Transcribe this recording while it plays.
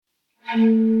Welcome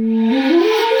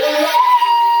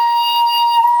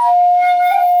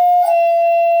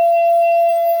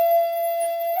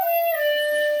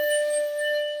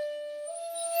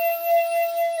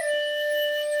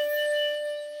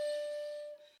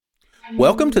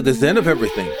to the Zen of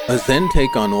Everything, a Zen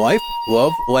take on life,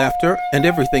 love, laughter, and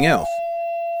everything else.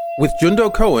 With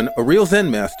Jundo Cohen, a real Zen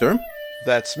master.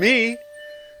 That's me.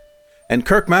 And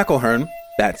Kirk McElhearn,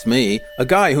 that's me, a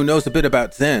guy who knows a bit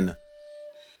about Zen.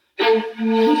 I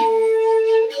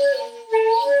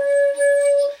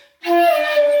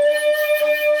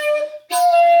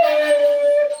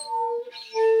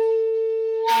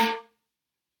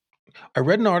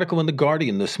read an article in The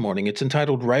Guardian this morning. It's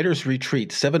entitled Writers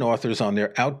Retreat, 7 authors on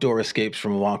their outdoor escapes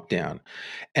from lockdown.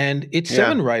 And it's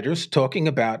 7 writers talking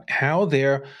about how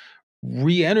they're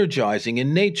re-energizing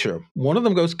in nature. One of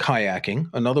them goes kayaking.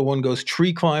 Another one goes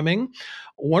tree climbing.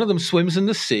 One of them swims in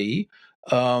the sea.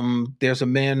 There's a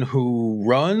man who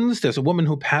runs. There's a woman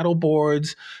who paddle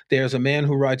boards. There's a man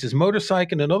who rides his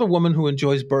motorcycle, and another woman who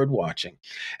enjoys bird watching.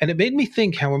 And it made me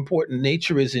think how important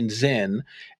nature is in Zen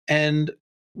and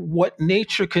what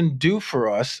nature can do for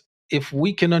us if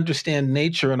we can understand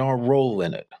nature and our role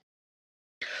in it.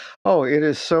 Oh, it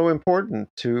is so important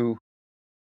to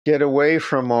get away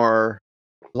from our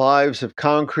lives of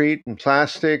concrete and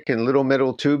plastic and little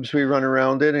metal tubes we run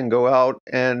around in and go out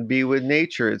and be with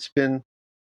nature. It's been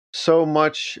so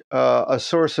much a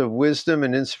source of wisdom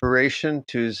and inspiration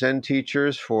to Zen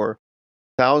teachers for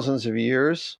thousands of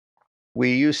years.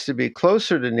 We used to be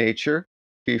closer to nature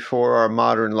before our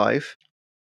modern life.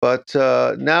 But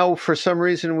now, for some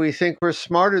reason, we think we're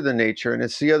smarter than nature, and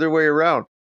it's the other way around.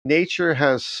 Nature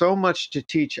has so much to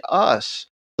teach us.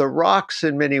 The rocks,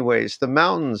 in many ways, the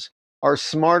mountains are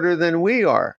smarter than we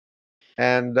are,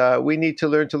 and we need to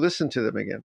learn to listen to them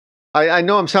again. I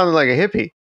know I'm sounding like a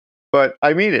hippie, but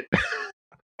I mean it.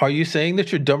 Are you saying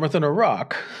that you're dumber than a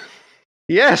rock?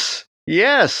 Yes, we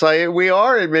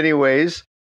are in many ways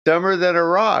dumber than a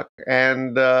rock,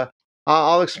 and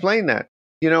I'll explain that.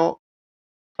 You know,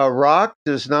 a rock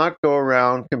does not go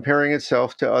around comparing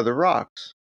itself to other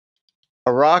rocks.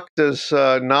 A rock does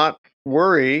not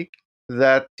worry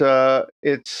that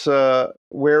it's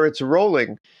where it's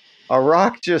rolling. A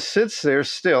rock just sits there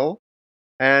still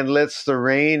and lets the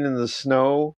rain and the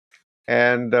snow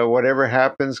and whatever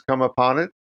happens come upon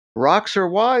it. Rocks are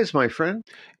wise, my friend.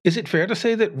 Is it fair to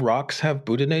say that rocks have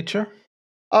Buddha nature?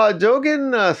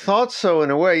 Dogen thought so in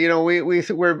a way. You know,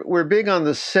 we're big on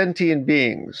the sentient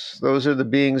beings. Those are the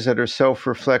beings that are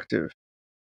self-reflective.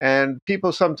 And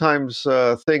people sometimes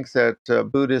think that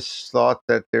Buddhists thought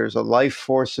that there's a life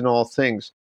force in all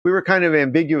things. We were kind of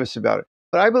ambiguous about it.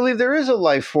 But I believe there is a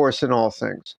life force in all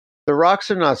things. The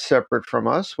rocks are not separate from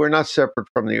us. We're not separate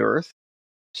from the earth.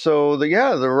 So,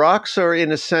 the rocks are,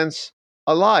 in a sense,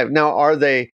 alive. Now, are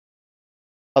they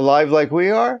alive like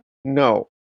we are? No.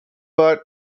 But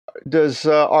does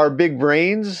our big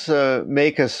brains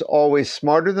make us always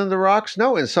smarter than the rocks?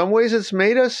 No. In some ways, it's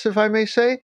made us, if I may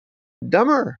say,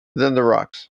 dumber than the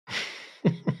rocks.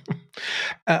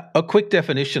 A quick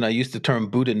definition, I use the term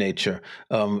Buddha nature.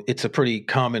 It's a pretty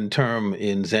common term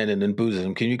in Zen and in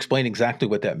Buddhism. Can you explain exactly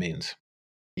what that means?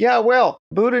 Yeah, well,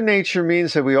 Buddha nature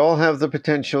means that we all have the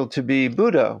potential to be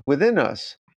Buddha within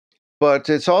us. But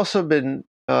it's also been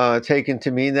taken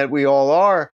to mean that we all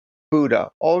are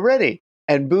Buddha already.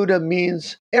 And Buddha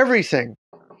means everything.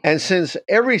 And since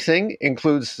everything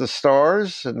includes the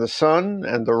stars and the sun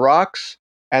and the rocks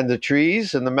and the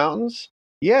trees and the mountains,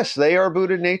 yes, they are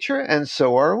Buddha nature, and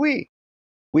so are we.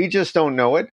 We just don't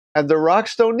know it, and the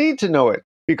rocks don't need to know it,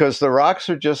 because the rocks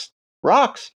are just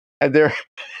rocks. And they're,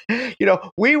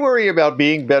 we worry about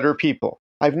being better people.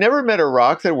 I've never met a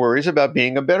rock that worries about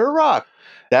being a better rock.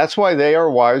 That's why they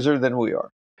are wiser than we are.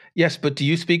 Yes, but do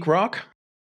you speak rock?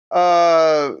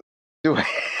 Do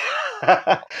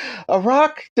I? A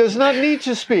rock does not need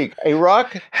to speak. A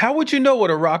rock... How would you know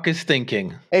what a rock is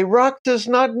thinking? A rock does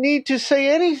not need to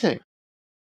say anything.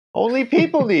 Only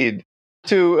people need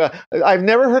to... I've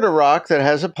never heard a rock that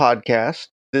has a podcast.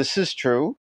 This is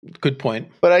true. Good point.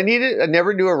 But I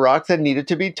never knew a rock that needed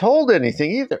to be told anything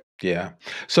either. Yeah.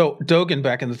 So Dogen,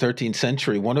 back in the 13th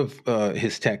century, one of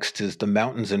his texts is the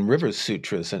Mountains and Rivers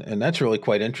Sutras, and that's really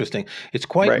quite interesting. It's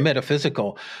quite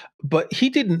metaphysical, but he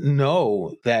didn't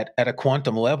know that at a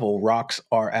quantum level, rocks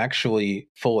are actually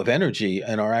full of energy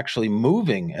and are actually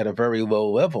moving at a very low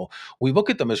level. We look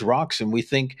at them as rocks and we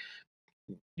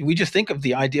just think of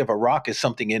the idea of a rock as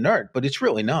something inert, but it's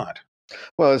really not.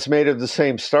 Well, it's made of the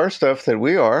same star stuff that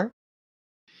we are.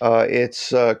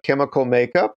 Its chemical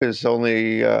makeup is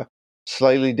only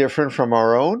slightly different from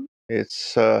our own.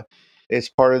 It's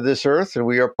part of this earth, and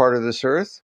we are part of this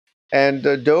earth. And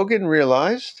Dogen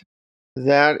realized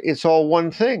that it's all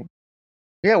one thing.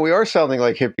 Yeah, we are sounding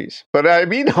like hippies, but I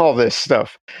mean all this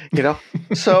stuff, you know.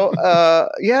 So,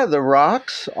 yeah, the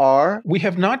rocks are. We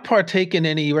have not partaken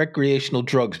any recreational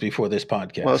drugs before this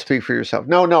podcast. Well, speak for yourself.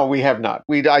 No, we have not.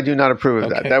 I do not approve of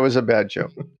that. That was a bad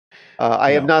joke.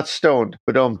 I am not stoned,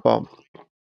 but bump.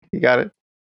 You got it?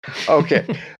 Okay.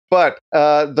 But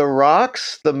the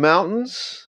rocks, the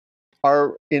mountains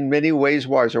are in many ways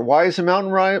wiser. Why is a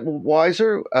mountain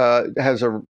wiser? Has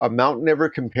a mountain ever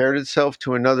compared itself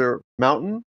to another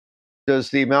mountain?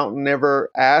 Does the mountain ever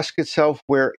ask itself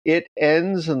where it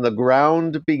ends and the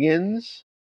ground begins?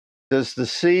 Does the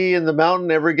sea and the mountain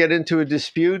ever get into a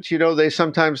dispute? You know, they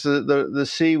sometimes the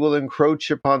sea will encroach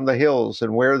upon the hills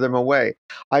and wear them away.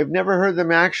 I've never heard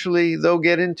them actually, though,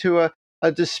 get into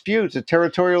a dispute, a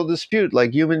territorial dispute,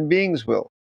 like human beings will.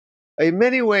 In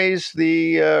many ways,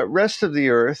 the rest of the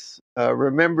earth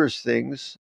remembers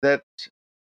things that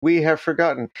we have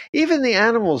forgotten. Even the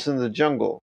animals in the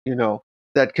jungle, you know,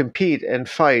 that compete and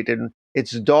fight, and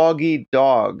it's dog eat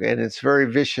dog, and it's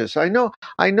very vicious. I know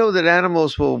that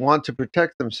animals will want to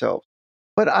protect themselves,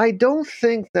 but I don't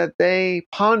think that they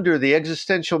ponder the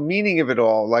existential meaning of it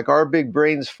all like our big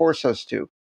brains force us to.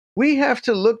 We have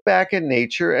to look back at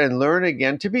nature and learn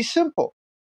again to be simple.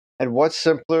 And what's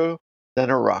simpler than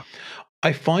a rock?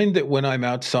 I find that when I'm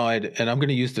outside, and I'm going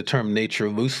to use the term nature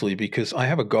loosely because I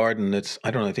have a garden that's,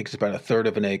 I don't know, I think it's about a third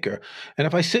of an acre. And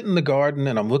if I sit in the garden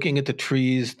and I'm looking at the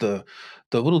trees, the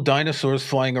little dinosaurs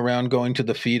flying around going to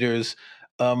the feeders,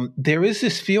 there is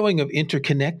this feeling of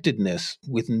interconnectedness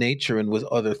with nature and with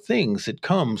other things that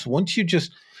comes once you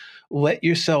just let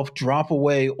yourself drop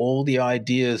away all the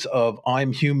ideas of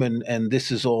I'm human and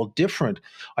this is all different.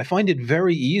 I find it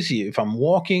very easy if I'm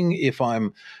walking, if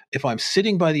I'm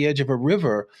sitting by the edge of a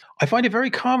river, I find it very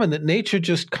common that nature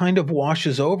just kind of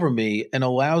washes over me and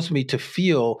allows me to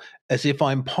feel as if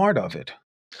I'm part of it.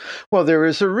 Well, there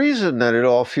is a reason that it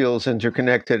all feels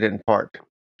interconnected in part.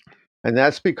 And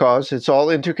that's because it's all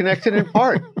interconnected in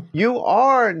part. You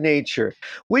are nature.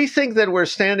 We think that we're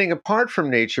standing apart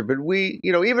from nature, but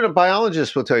even a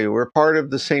biologist will tell you we're part of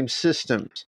the same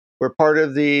systems. We're part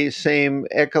of the same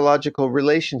ecological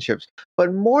relationships.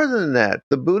 But more than that,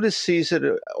 the Buddhist sees it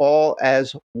all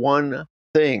as one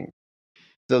thing.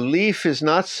 The leaf is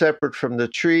not separate from the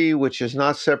tree, which is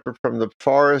not separate from the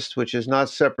forest, which is not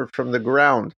separate from the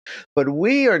ground. But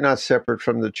we are not separate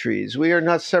from the trees. We are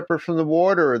not separate from the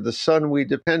water or the sun we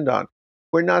depend on.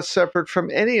 We're not separate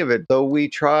from any of it, though we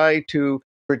try to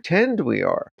pretend we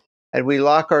are. And we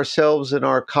lock ourselves in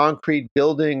our concrete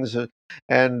buildings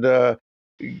and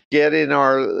get in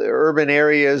our urban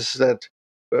areas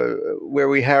where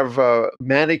we have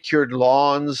manicured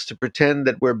lawns to pretend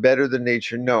that we're better than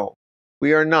nature. No.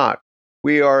 We are not.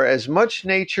 We are as much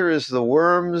nature as the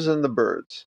worms and the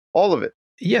birds, all of it.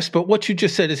 Yes, but what you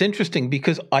just said is interesting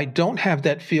because I don't have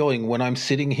that feeling when I'm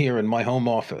sitting here in my home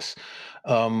office,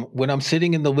 when I'm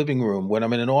sitting in the living room, when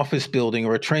I'm in an office building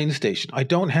or a train station. I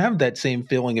don't have that same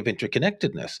feeling of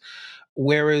interconnectedness.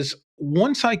 Whereas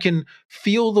once I can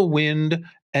feel the wind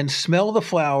and smell the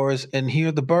flowers and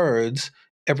hear the birds,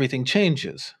 everything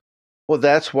changes. Well,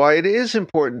 that's why it is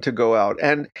important to go out.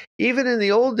 And even in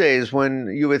the old days, when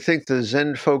you would think the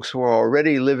Zen folks were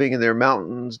already living in their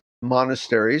mountains,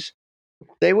 monasteries,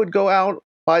 they would go out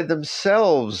by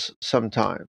themselves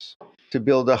sometimes to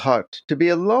build a hut, to be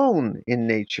alone in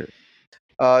nature.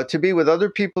 To be with other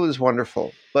people is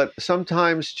wonderful, but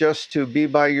sometimes just to be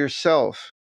by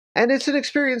yourself. And it's an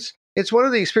experience. It's one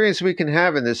of the experiences we can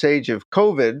have in this age of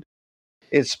COVID.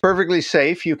 It's perfectly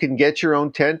safe. You can get your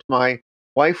own tent. My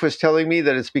wife was telling me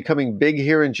that it's becoming big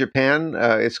here in Japan.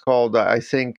 It's called, I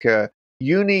think,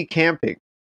 uni camping,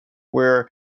 where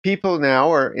people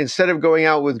now are, instead of going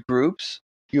out with groups,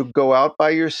 you go out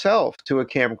by yourself to a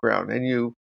campground and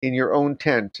you in your own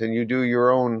tent and you do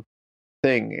your own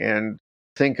thing and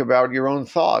think about your own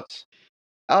thoughts.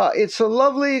 It's a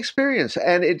lovely experience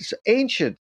and it's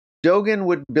ancient. Dogen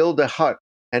would build a hut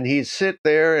and he'd sit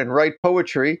there and write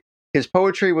poetry. His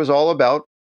poetry was all about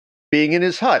being in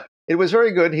his hut. It was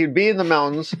very good. He'd be in the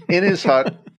mountains in his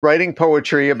hut, writing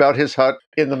poetry about his hut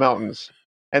in the mountains.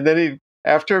 And then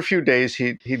after a few days,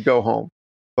 he'd go home.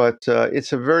 But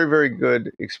it's a very, very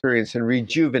good experience and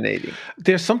rejuvenating.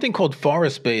 There's something called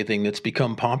forest bathing that's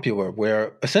become popular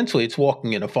where essentially it's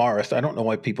walking in a forest. I don't know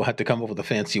why people had to come up with a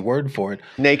fancy word for it.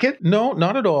 Naked? No,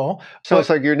 not at all. Sounds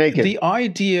like you're naked. The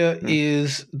idea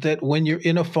is that when you're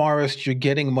in a forest, you're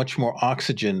getting much more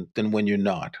oxygen than when you're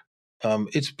not.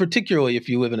 It's particularly if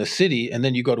you live in a city and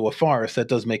then you go to a forest, that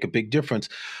does make a big difference.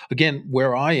 Again,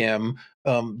 where I am,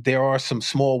 there are some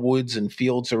small woods and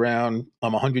fields around.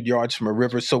 I'm 100 yards from a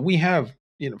river, so we have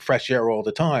fresh air all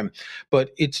the time.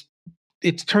 But it's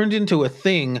turned into a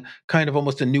thing, kind of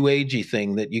almost a new agey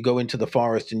thing, that you go into the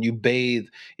forest and you bathe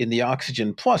in the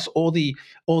oxygen, plus all the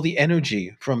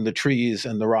energy from the trees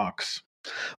and the rocks.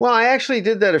 Well, I actually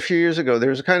did that a few years ago.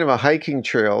 There's a kind of a hiking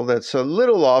trail that's a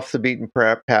little off the beaten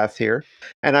path here,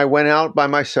 and I went out by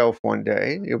myself one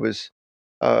day. It was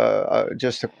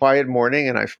just a quiet morning,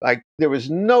 and there was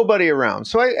nobody around.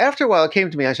 So after a while, it came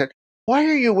to me. I said, "Why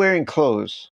are you wearing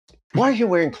clothes? Why are you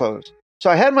wearing clothes?" So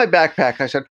I had my backpack. I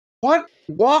said, "What?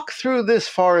 Walk through this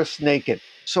forest naked."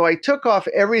 So I took off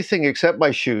everything except my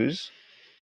shoes.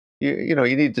 You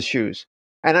need the shoes.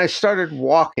 And I started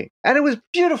walking, and it was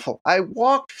beautiful. I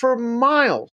walked for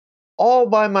miles all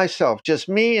by myself, just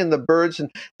me and the birds. And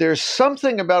there's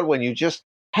something about when you just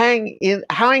hang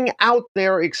out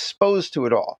there exposed to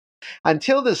it all.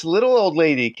 Until this little old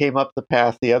lady came up the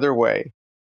path the other way,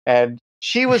 and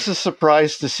she was a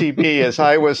surprise to see me as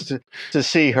I was to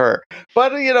see her.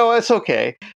 But, it's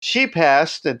okay. She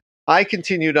passed, and I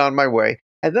continued on my way.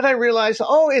 And then I realized,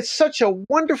 oh, it's such a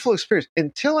wonderful experience,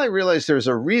 until I realized there's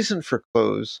a reason for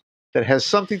clothes that has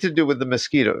something to do with the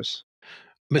mosquitoes.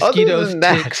 Other Mosquitoes, than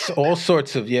ticks, that, all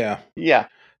sorts of, yeah. yeah,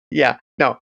 yeah.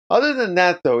 No, other than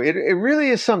that, though, it really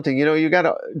is something. You got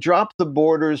to drop the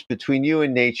borders between you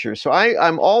and nature. So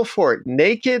I'm all for it.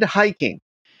 Naked hiking.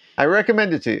 I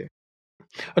recommend it to you.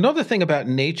 Another thing about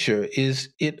nature is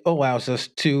it allows us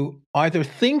to either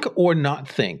think or not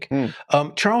think.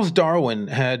 Mm. Charles Darwin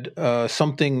had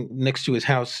something next to his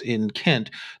house in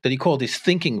Kent that he called his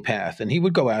thinking path. And he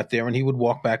would go out there and he would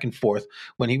walk back and forth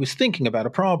when he was thinking about a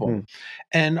problem. Mm.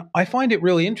 And I find it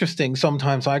really interesting.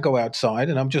 Sometimes I go outside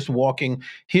and I'm just walking.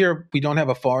 Here, we don't have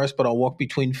a forest, but I'll walk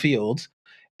between fields.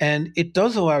 And it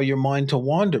does allow your mind to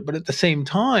wander. But at the same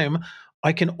time,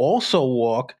 I can also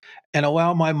walk and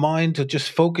allow my mind to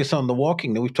just focus on the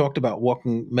walking. Now, we've talked about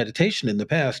walking meditation in the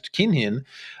past, Kinhin.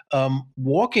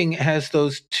 Walking has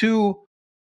those two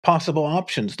possible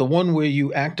options, the one where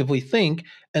you actively think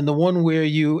and the one where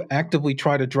you actively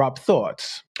try to drop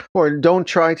thoughts. Or don't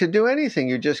try to do anything.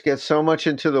 You just get so much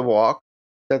into the walk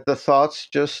that the thoughts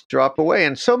just drop away.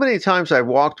 And so many times I've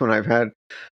walked when I've had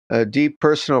deep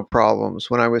personal problems.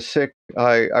 When I was sick,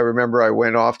 I remember I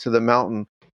went off to the mountain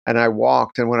and I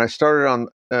walked. And when I started on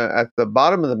at the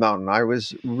bottom of the mountain, I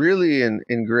was really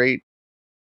in great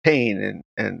pain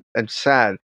and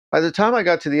sad. By the time I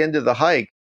got to the end of the hike,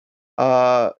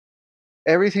 uh,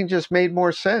 everything just made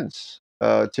more sense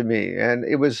to me. And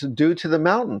it was due to the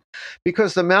mountain,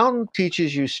 because the mountain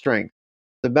teaches you strength.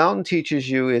 The mountain teaches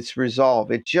you its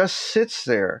resolve. It just sits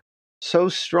there so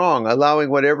strong, allowing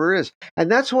whatever is.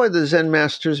 And that's why the Zen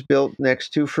masters built next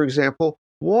to, for example,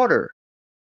 water.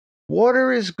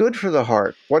 Water is good for the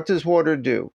heart. What does water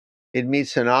do? It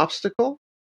meets an obstacle.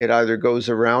 It either goes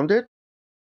around it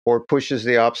or pushes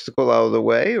the obstacle out of the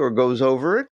way or goes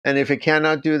over it. And if it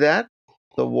cannot do that,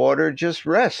 the water just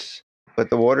rests. But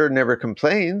the water never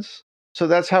complains. So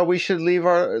that's how we should live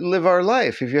our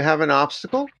life. If you have an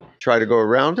obstacle, try to go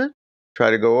around it, try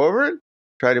to go over it,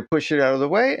 try to push it out of the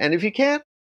way. And if you can't,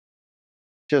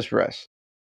 just rest.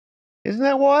 Isn't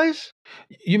that wise?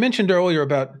 You mentioned earlier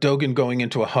about Dogen going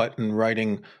into a hut and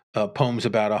writing poems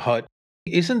about a hut.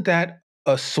 Isn't that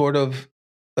a sort of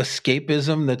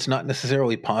escapism that's not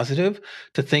necessarily positive,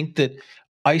 to think that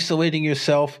isolating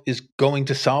yourself is going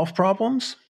to solve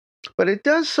problems? But it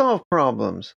does solve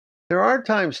problems. There are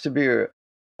times to be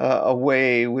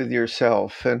away with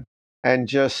yourself and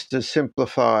just to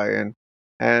simplify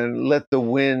and let the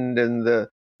wind and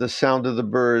the sound of the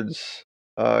birds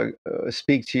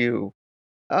speak to you.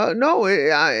 No,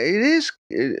 it is.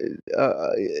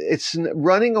 It's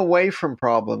running away from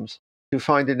problems to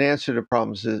find an answer to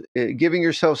problems. Giving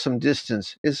yourself some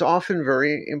distance is often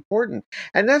very important,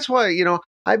 and that's why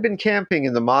I've been camping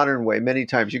in the modern way many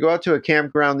times. You go out to a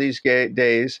campground these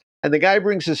days, and the guy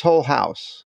brings his whole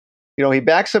house. He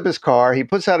backs up his car, he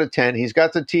puts out a tent, he's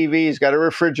got the TV, he's got a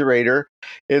refrigerator.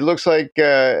 It looks like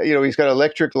he's got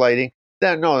electric lighting.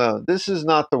 No, this is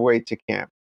not the way to camp.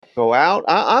 Go out.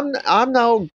 I'm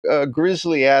no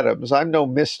Grizzly Adams. I'm no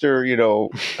Mister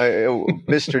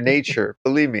Nature.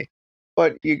 Believe me.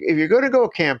 But if you're going to go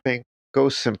camping, go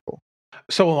simple.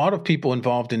 So a lot of people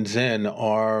involved in Zen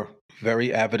are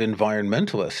very avid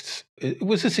environmentalists.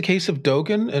 Was this a case of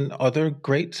Dogen and other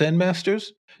great Zen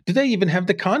masters? Did they even have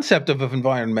the concept of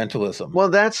environmentalism? Well,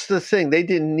 that's the thing. They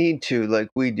didn't need to, like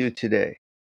we do today.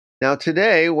 Now,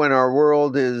 today, when our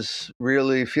world is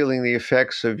really feeling the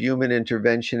effects of human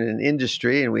intervention in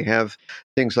industry, and we have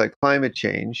things like climate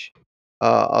change,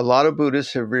 a lot of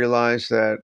Buddhists have realized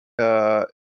that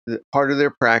part of their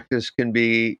practice can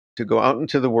be to go out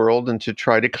into the world and to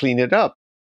try to clean it up.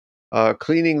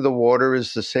 Cleaning the water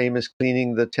is the same as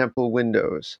cleaning the temple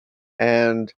windows,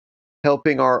 and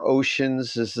helping our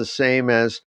oceans is the same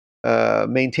as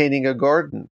maintaining a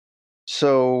garden.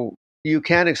 So you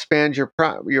can expand your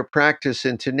practice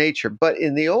into nature. But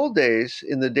in the old days,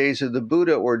 in the days of the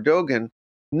Buddha or Dogen,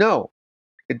 no,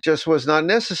 it just was not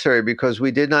necessary because we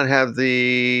did not have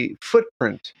the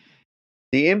footprint,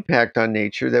 the impact on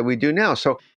nature that we do now.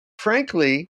 So,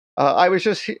 frankly, I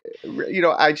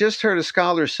just heard a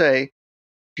scholar say,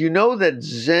 you know that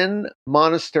Zen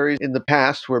monasteries in the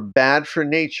past were bad for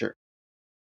nature.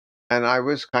 And I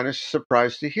was kind of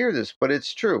surprised to hear this, but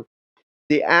it's true.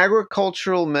 The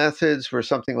agricultural methods were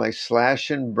something like slash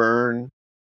and burn.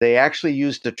 They actually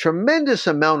used a tremendous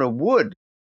amount of wood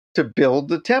to build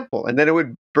the temple. And then it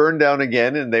would burn down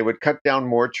again, and they would cut down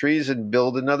more trees and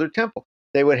build another temple.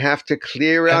 They would have to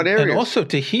clear out areas. And also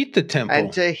to heat the temple.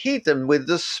 And to heat them with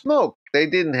the smoke. They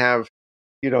didn't have,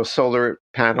 solar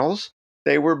panels.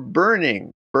 They were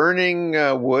burning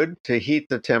wood to heat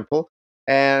the temple.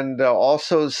 And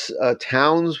also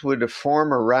towns would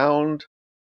form around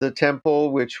the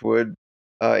temple, which would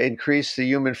increase the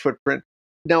human footprint.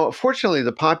 Now, fortunately,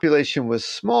 the population was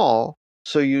small,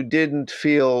 so you didn't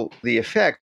feel the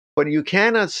effect. But you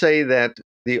cannot say that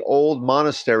the old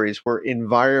monasteries were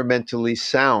environmentally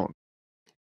sound.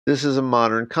 This is a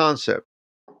modern concept.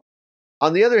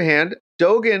 On the other hand,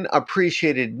 Dogen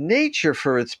appreciated nature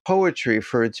for its poetry,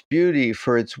 for its beauty,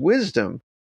 for its wisdom.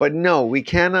 But no, we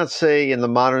cannot say in the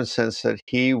modern sense that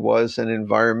he was an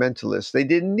environmentalist. They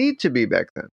didn't need to be back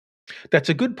then. That's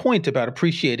a good point about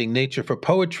appreciating nature for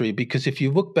poetry, because if you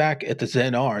look back at the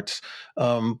Zen arts,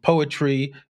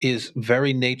 poetry is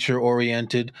very nature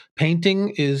oriented.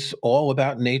 Painting is all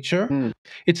about nature.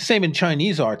 It's the same in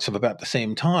Chinese arts of about the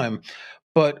same time.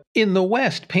 But in the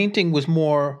West, painting was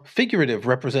more figurative,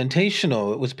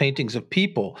 representational. It was paintings of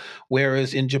people,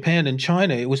 whereas in Japan and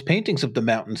China, it was paintings of the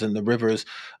mountains and the rivers,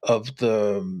 of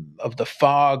the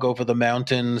fog over the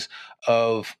mountains,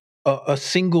 of a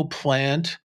single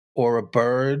plant or a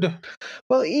bird.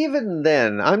 Well, even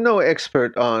then, I'm no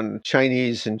expert on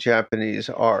Chinese and Japanese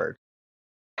art.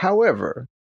 However,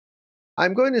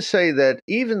 I'm going to say that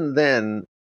even then,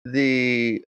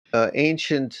 the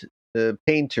ancient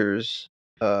painters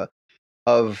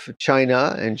of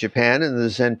China and Japan and the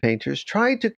Zen painters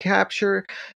tried to capture,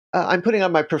 I'm putting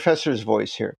on my professor's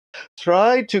voice here,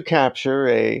 tried to capture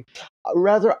a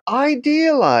rather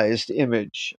idealized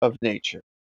image of nature.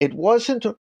 It wasn't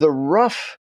the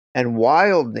rough and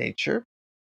wild nature,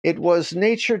 it was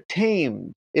nature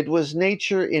tamed, it was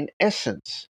nature in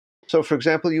essence. So, for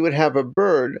example, you would have a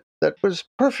bird that was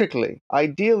perfectly,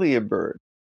 ideally a bird.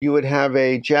 You would have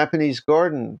a Japanese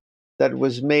garden that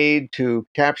was made to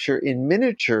capture in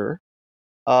miniature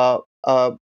uh,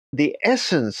 uh, the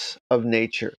essence of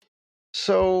nature.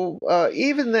 So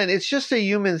even then, it's just a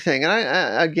human thing.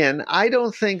 And again, I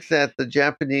don't think that the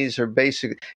Japanese are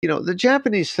basic. The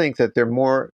Japanese think that they're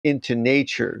more into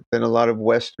nature than a lot of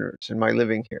Westerners in my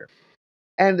living here.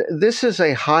 And this is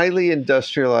a highly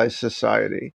industrialized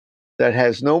society that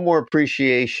has no more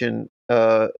appreciation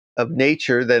of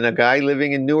nature than a guy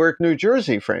living in Newark, New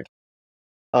Jersey, frankly.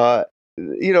 Uh,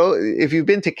 if you've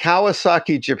been to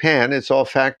Kawasaki, Japan, it's all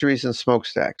factories and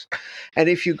smokestacks. And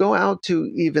if you go out to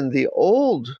even the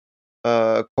old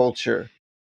culture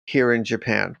here in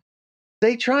Japan,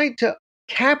 they tried to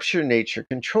capture nature,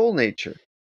 control nature.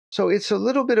 So it's a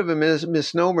little bit of a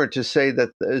misnomer to say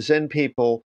that the Zen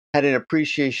people had an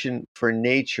appreciation for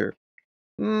nature.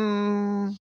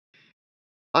 I'm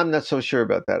not so sure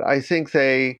about that. I think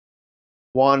they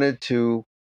wanted to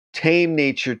tame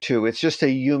nature too. It's just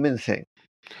a human thing.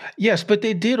 Yes, but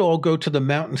they did all go to the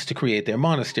mountains to create their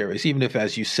monasteries, even if,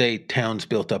 as you say, towns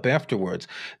built up afterwards.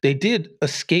 They did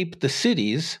escape the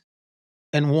cities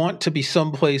and want to be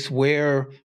someplace where,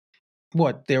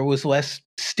 there was less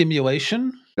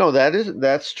stimulation? No,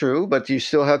 that's true, but you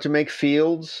still have to make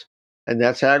fields, and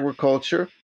that's agriculture.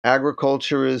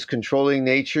 Agriculture is controlling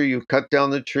nature. You cut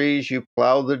down the trees, you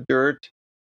plow the dirt,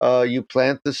 you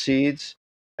plant the seeds,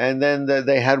 and then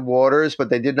they had waters, but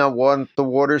they did not want the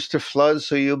waters to flood,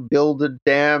 so you build a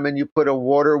dam and you put a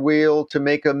water wheel to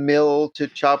make a mill, to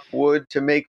chop wood, to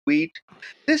make wheat.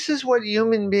 This is what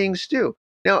human beings do.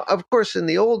 Now, of course, in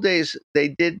the old days, they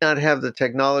did not have the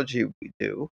technology we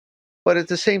do. But at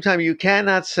the same time, you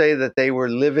cannot say that they were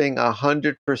living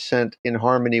 100% in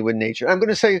harmony with nature. I'm going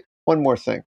to say one more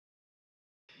thing.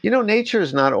 Nature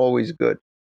is not always good.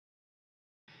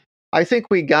 I think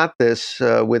we got this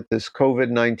with this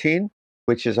COVID-19,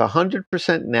 which is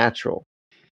 100% natural.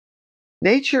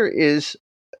 Nature is,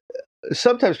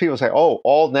 sometimes people say, oh,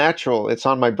 all natural, it's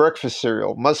on my breakfast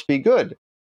cereal, must be good,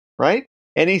 right?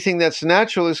 Anything that's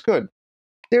natural is good.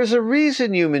 There's a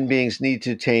reason human beings need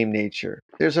to tame nature.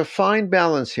 There's a fine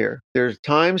balance here. There's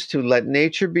times to let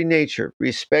nature be nature,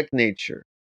 respect nature,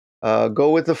 go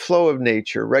with the flow of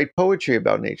nature, write poetry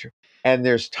about nature. And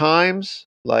there's times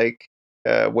like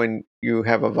when you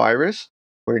have a virus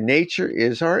where nature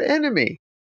is our enemy.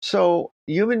 So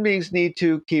human beings need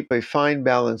to keep a fine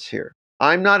balance here.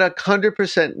 I'm not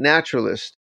 100%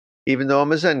 naturalist, even though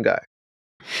I'm a Zen guy.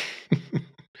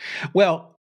 Well,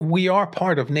 we are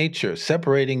part of nature.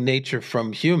 Separating nature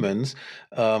from humans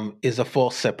is a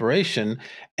false separation.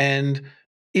 And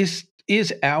is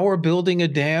our building a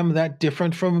dam that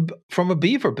different from a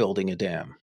beaver building a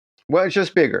dam? Well, it's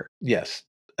just bigger. Yes,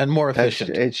 and more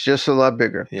efficient. It's just a lot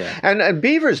bigger. Yeah, and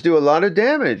beavers do a lot of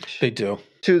damage. They do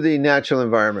to the natural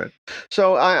environment.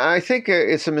 So I think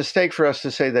it's a mistake for us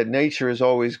to say that nature is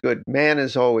always good, man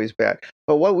is always bad.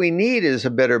 But what we need is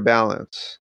a better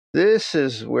balance. This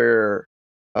is where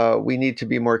we need to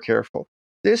be more careful.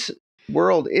 This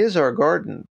world is our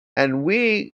garden, and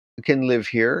we can live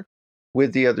here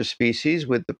with the other species,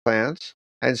 with the plants.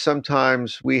 And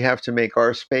sometimes we have to make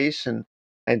our space and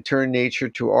turn nature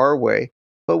to our way.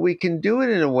 But we can do it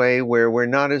in a way where we're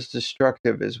not as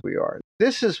destructive as we are.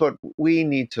 This is what we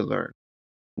need to learn.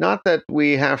 Not that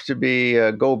we have to be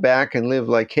go back and live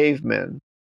like cavemen,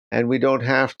 and we don't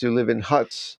have to live in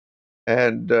huts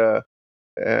and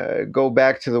go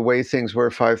back to the way things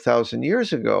were 5,000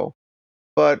 years ago.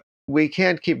 But we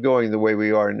can't keep going the way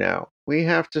we are now. We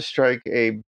have to strike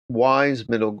a wise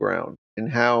middle ground in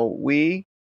how we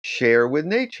share with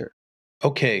nature.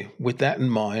 Okay, with that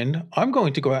in mind, I'm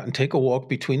going to go out and take a walk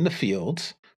between the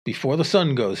fields before the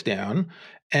sun goes down.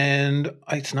 And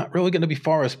it's not really going to be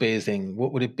forest bathing.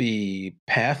 What would it be?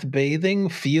 Path bathing,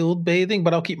 field bathing?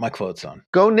 But I'll keep my clothes on.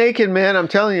 Go naked, man. I'm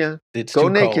telling you. It's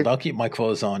too cold. I'll keep my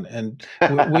clothes on. And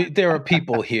there are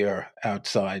people here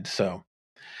outside. So,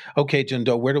 okay,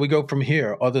 Jindo, where do we go from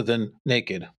here other than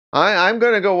naked? I'm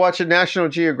going to go watch a National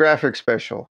Geographic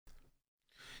special.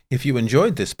 If you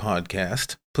enjoyed this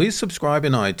podcast, please subscribe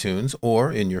in iTunes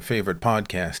or in your favorite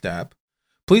podcast app.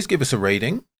 Please give us a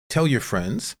rating. Tell your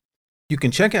friends. You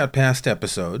can check out past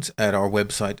episodes at our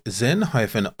website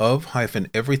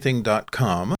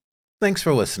zen-of-everything.com. Thanks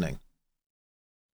for listening.